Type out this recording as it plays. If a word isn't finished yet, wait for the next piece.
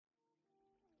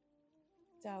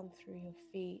down through your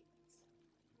feet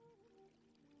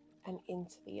and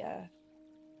into the earth.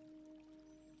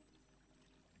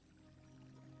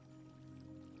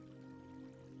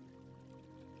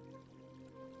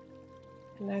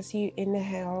 And as you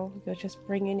inhale, you're just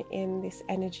bringing in this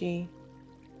energy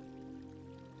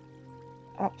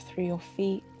up through your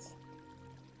feet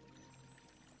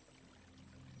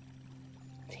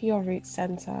to your root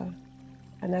center.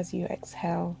 And as you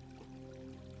exhale,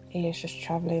 it is just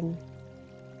traveling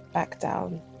back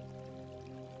down.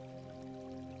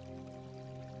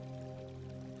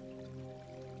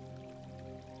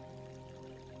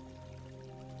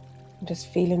 And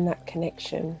just feeling that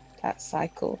connection, that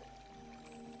cycle.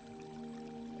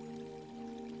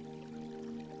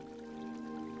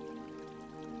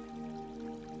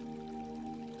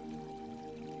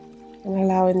 And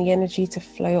allowing the energy to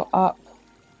flow up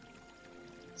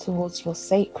towards your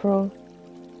sacral.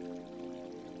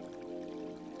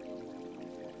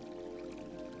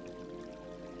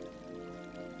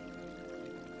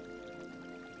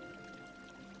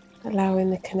 Allowing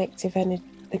the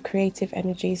creative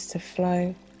energies to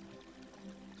flow.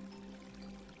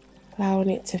 Allowing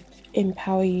it to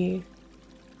empower you.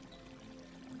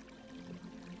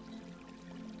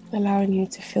 Allowing you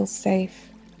to feel safe.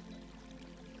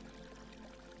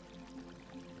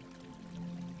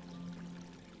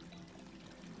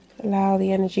 Allow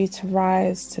the energy to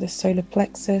rise to the solar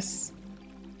plexus.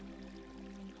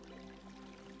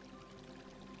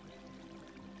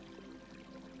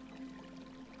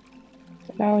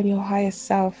 Allowing your higher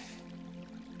self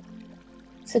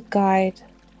to guide,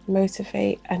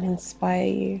 motivate, and inspire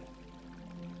you.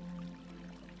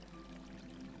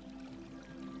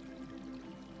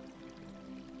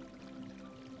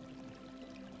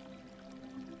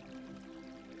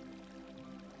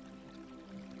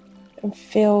 And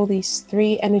feel these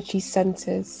 3 energy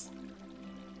centers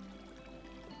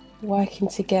working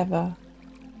together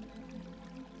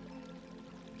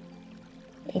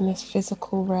in this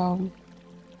physical realm.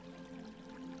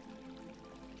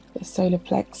 The solar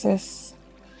plexus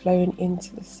flowing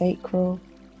into the sacral,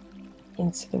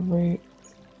 into the root,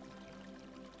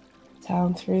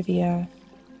 down through the earth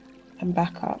and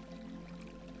back up.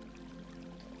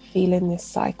 Feeling this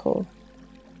cycle.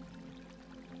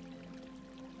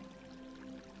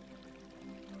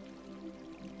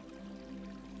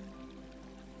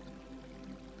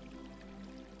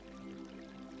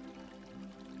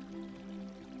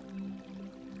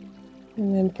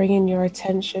 And then bringing your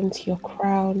attention to your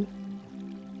crown,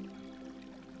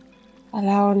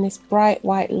 allowing this bright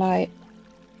white light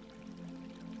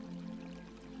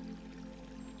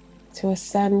to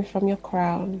ascend from your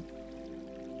crown,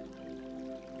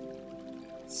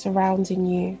 surrounding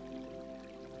you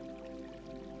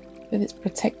with its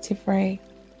protective ray.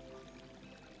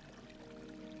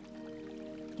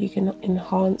 You can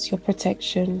enhance your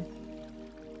protection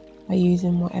by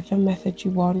using whatever method you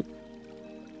want.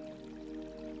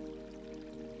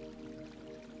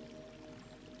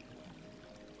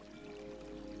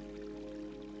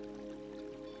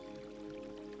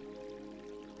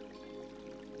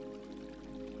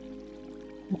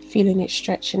 And feeling it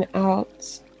stretching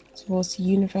out towards the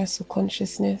universal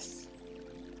consciousness,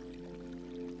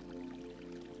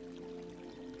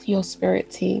 to your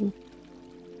spirit team.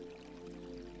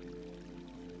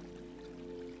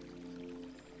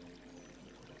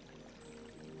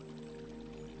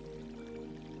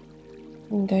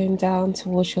 And going down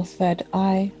towards your third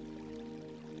eye.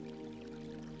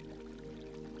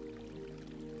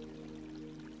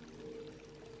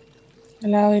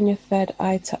 Allowing your third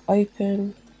eye to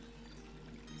open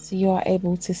so you are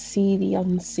able to see the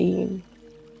unseen,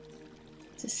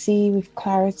 to see with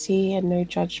clarity and no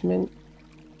judgment.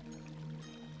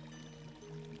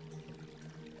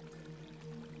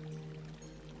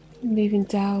 Moving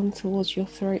down towards your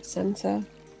throat center.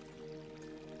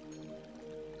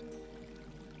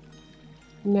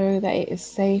 Know that it is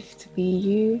safe to be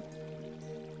you.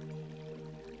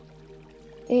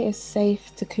 It is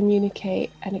safe to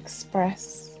communicate and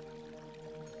express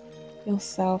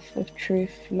yourself with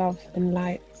truth, love, and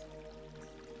light.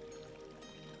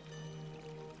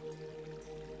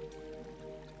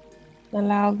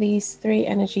 Allow these 3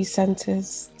 energy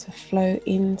centers to flow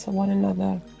into one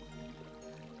another.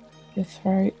 Your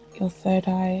throat, your third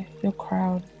eye, your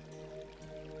crown,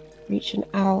 reaching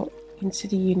out into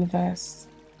the universe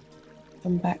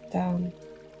and back down,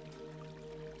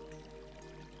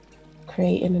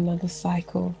 creating another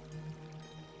cycle.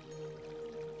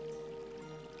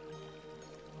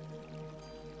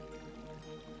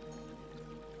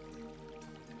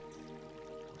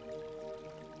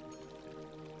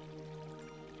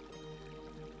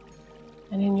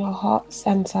 And in your heart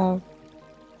center,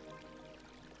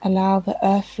 allow the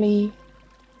earthly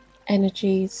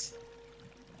energies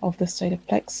of the solar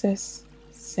plexus,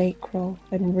 sacral,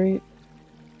 and root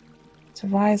to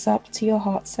rise up to your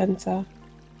heart center,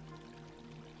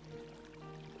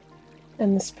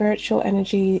 and the spiritual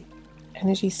energy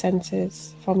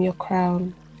centers from your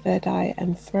crown, third eye,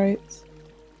 and throat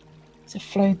to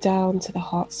flow down to the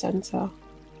heart center.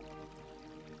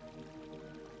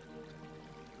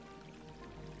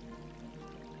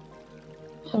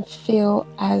 And feel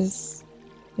as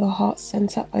your heart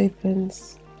center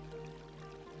opens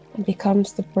and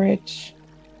becomes the bridge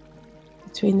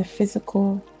between the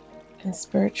physical and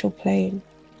spiritual plane,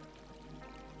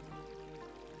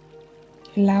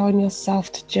 allowing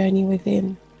yourself to journey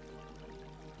within.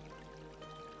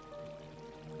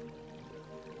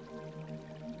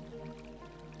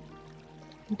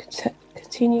 And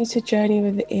continue to journey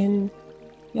within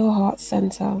your heart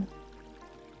center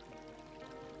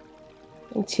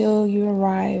until you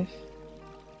arrive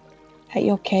at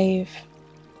your cave.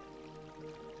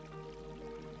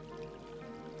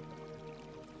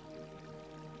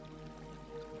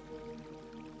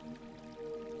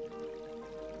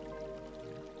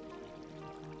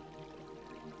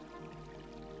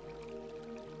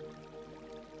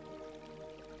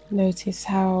 Notice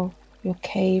how your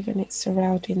cave and its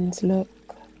surroundings look,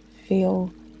 feel,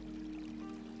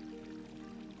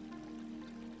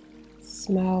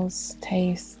 smells,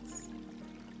 tastes.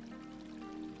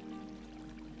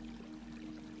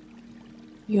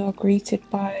 You are greeted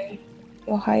by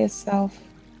your higher self.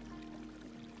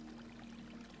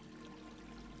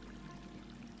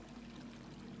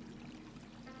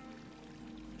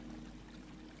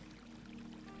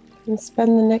 And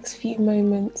spend the next few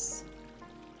moments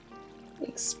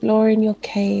exploring your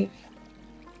cave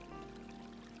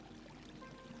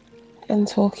and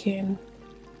talking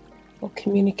or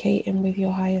communicating with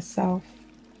your higher self.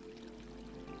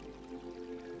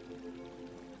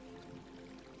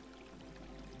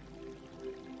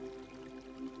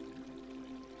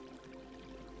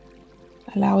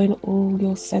 Allowing all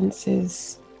your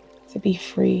senses to be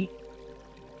free,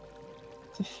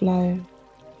 to flow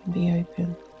and be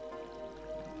open.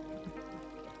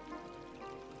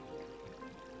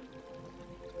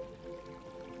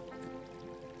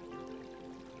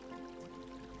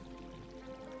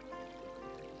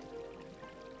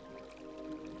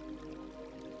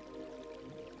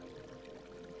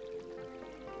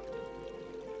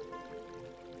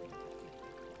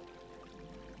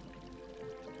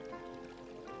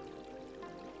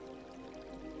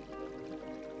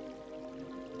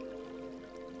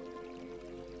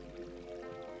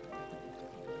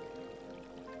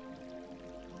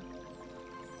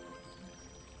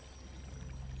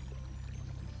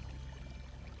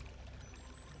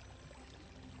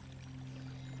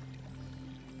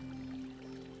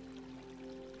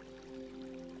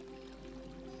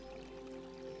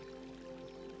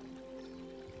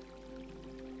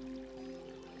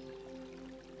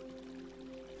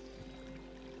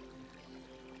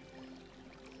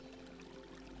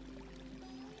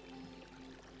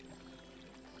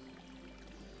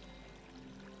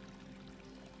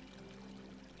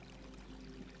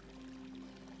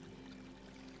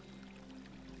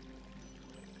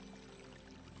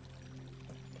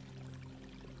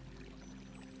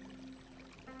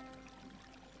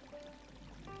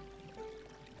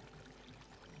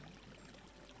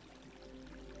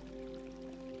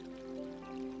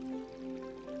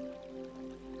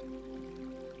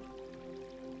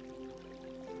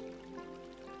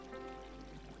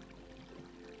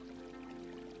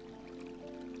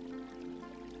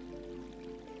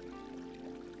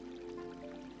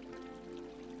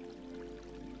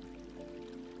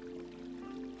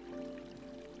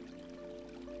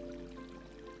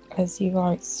 As you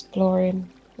are exploring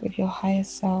with your higher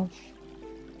self,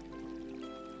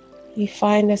 you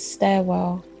find a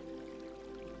stairwell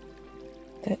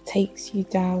that takes you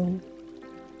down.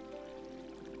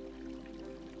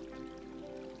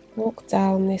 Walk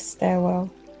down this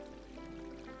stairwell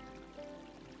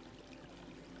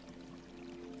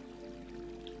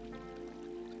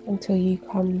until you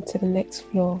come to the next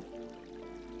floor.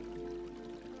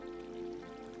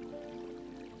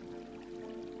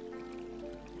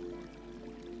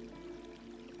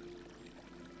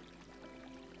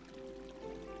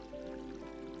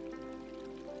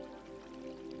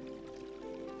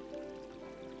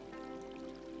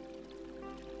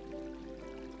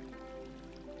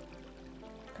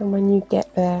 And when you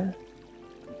get there,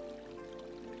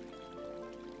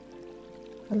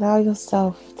 allow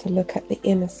yourself to look at the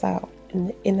inner self and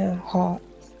the inner heart.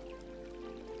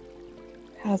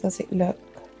 How does it look,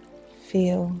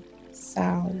 feel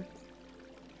sound.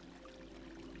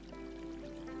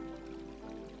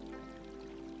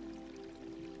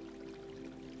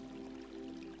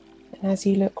 And as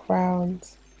you look round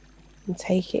and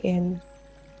take it in,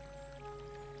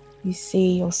 you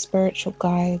see your spiritual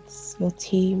guides, your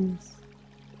teams,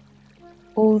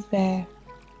 all there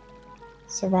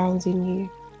surrounding you,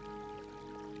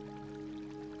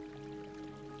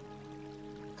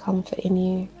 comforting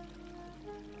you,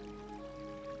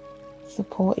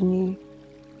 supporting you.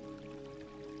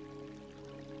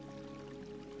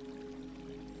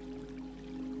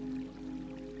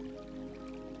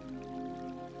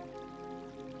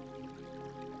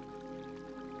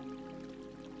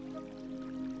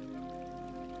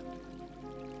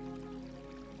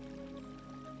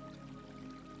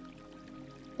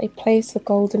 They place a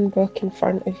golden book in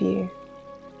front of you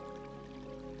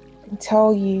and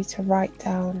tell you to write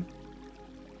down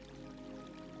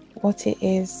what it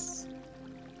is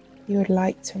you would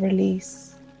like to release.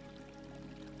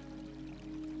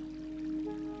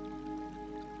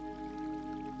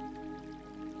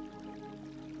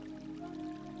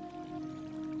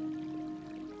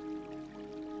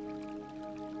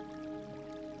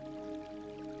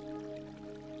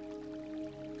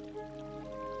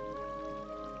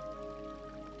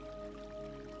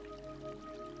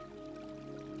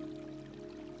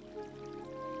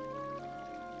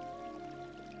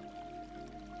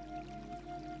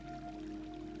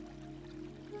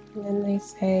 And then they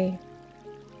say,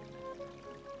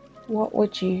 what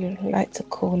would you like to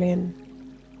call in?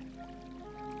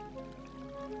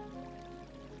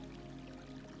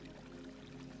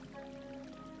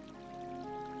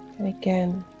 And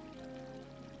again,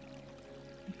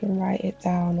 you can write it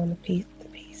down on the piece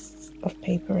of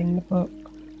paper in the book.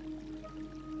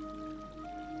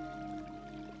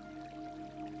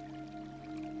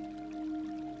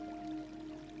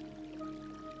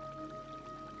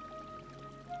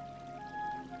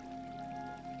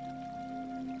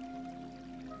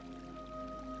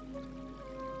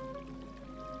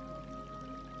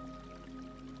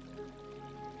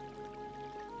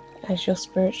 As your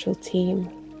spiritual team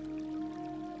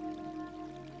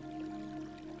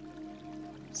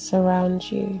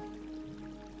surround you,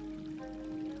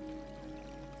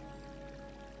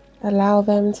 allow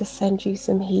them to send you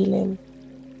some healing.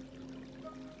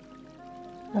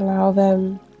 Allow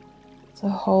them to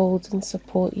hold and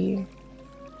support you.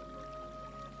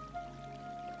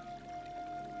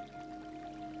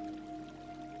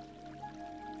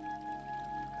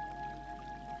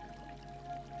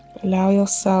 Allow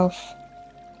yourself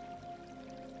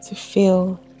to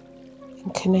feel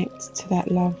and connect to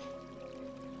that love.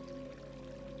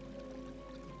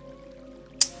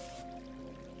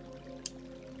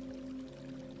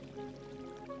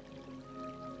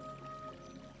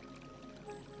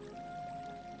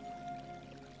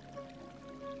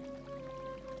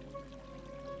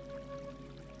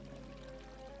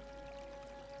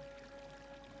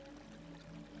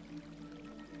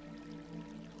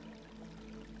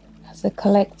 As a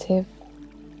collective,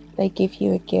 they give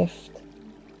you a gift.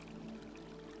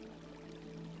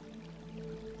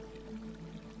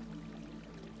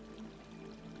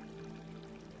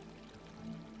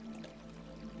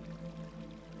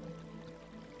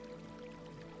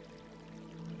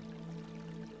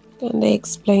 And they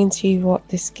explain to you what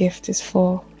this gift is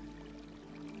for.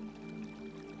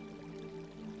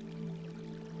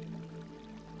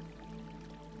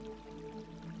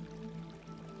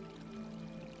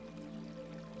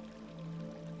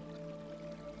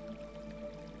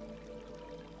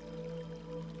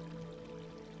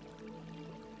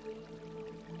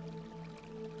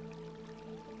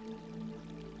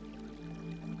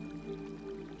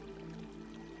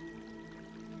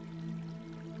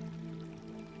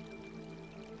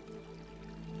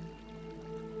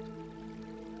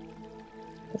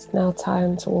 It's now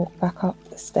time to walk back up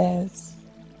the stairs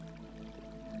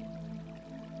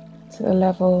to the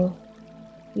level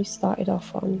you started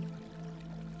off on.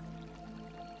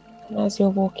 And as you're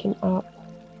walking up,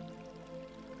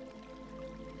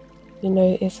 you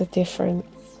notice a difference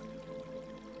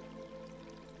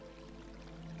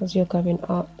as you're going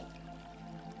up.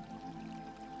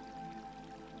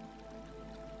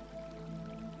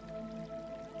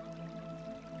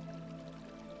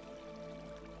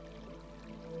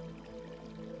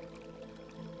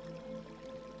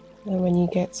 And when you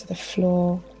get to the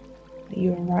floor that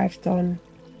you arrived on,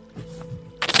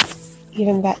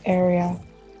 even that area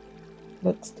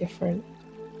looks different.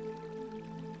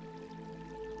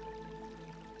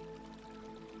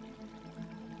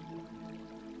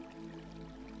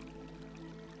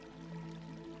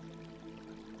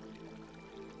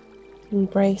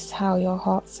 Embrace how your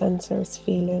heart center is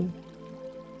feeling,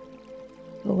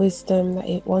 the wisdom that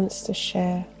it wants to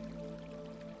share.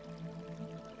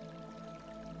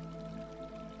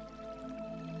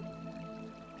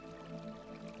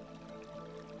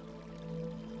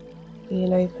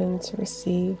 Being open to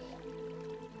receive.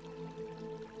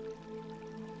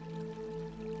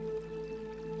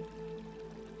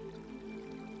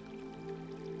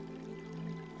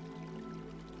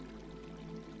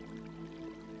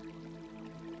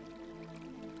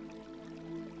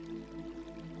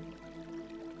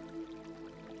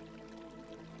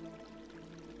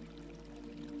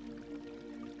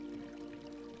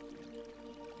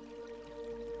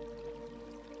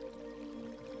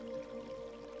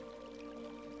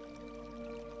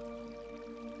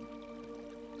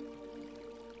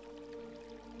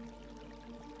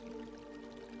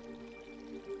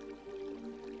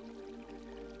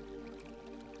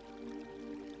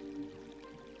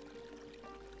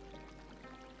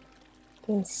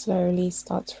 Then slowly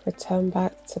start to return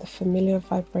back to the familiar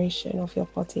vibration of your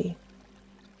body.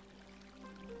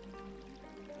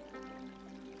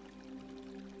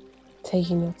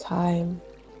 Taking your time.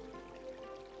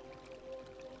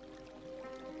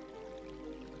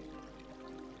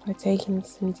 By taking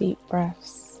some deep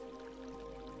breaths,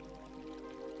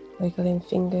 wiggling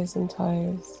fingers and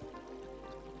toes.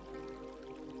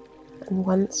 And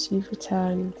once you've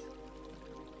returned,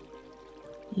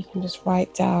 you can just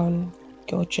write down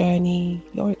your journey,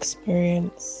 your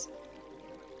experience,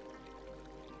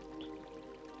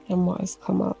 and what has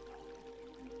come up.